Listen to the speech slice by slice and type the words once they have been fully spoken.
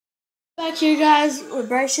Back here, guys, with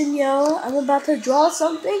Bryson Yo. I'm about to draw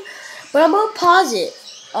something, but I'm gonna pause it.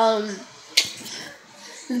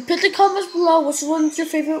 Put the comments below which one's your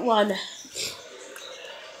favorite one.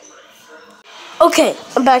 Okay,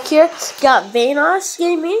 I'm back here. Got Vanoss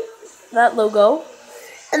Gaming, that logo,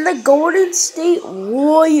 and the Golden State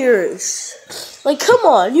Warriors. Like, come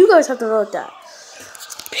on, you guys have to vote that.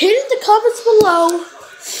 Put in the comments below.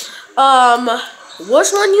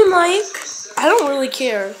 Which one you like? I don't really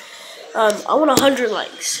care. I want 100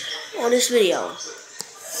 likes on this video.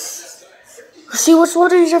 See which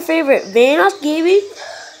one is your favorite, Vanoss Gaming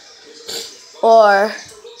or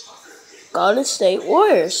Golden State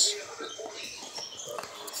Warriors?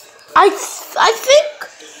 I think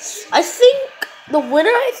the winner.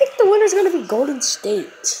 I think the winner is gonna be Golden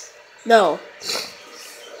State. No,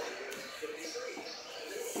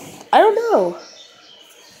 I don't know.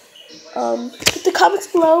 Put the comments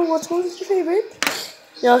below. Which one is your favorite?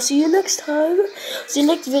 Now, see you next time. See you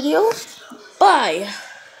next video. Bye.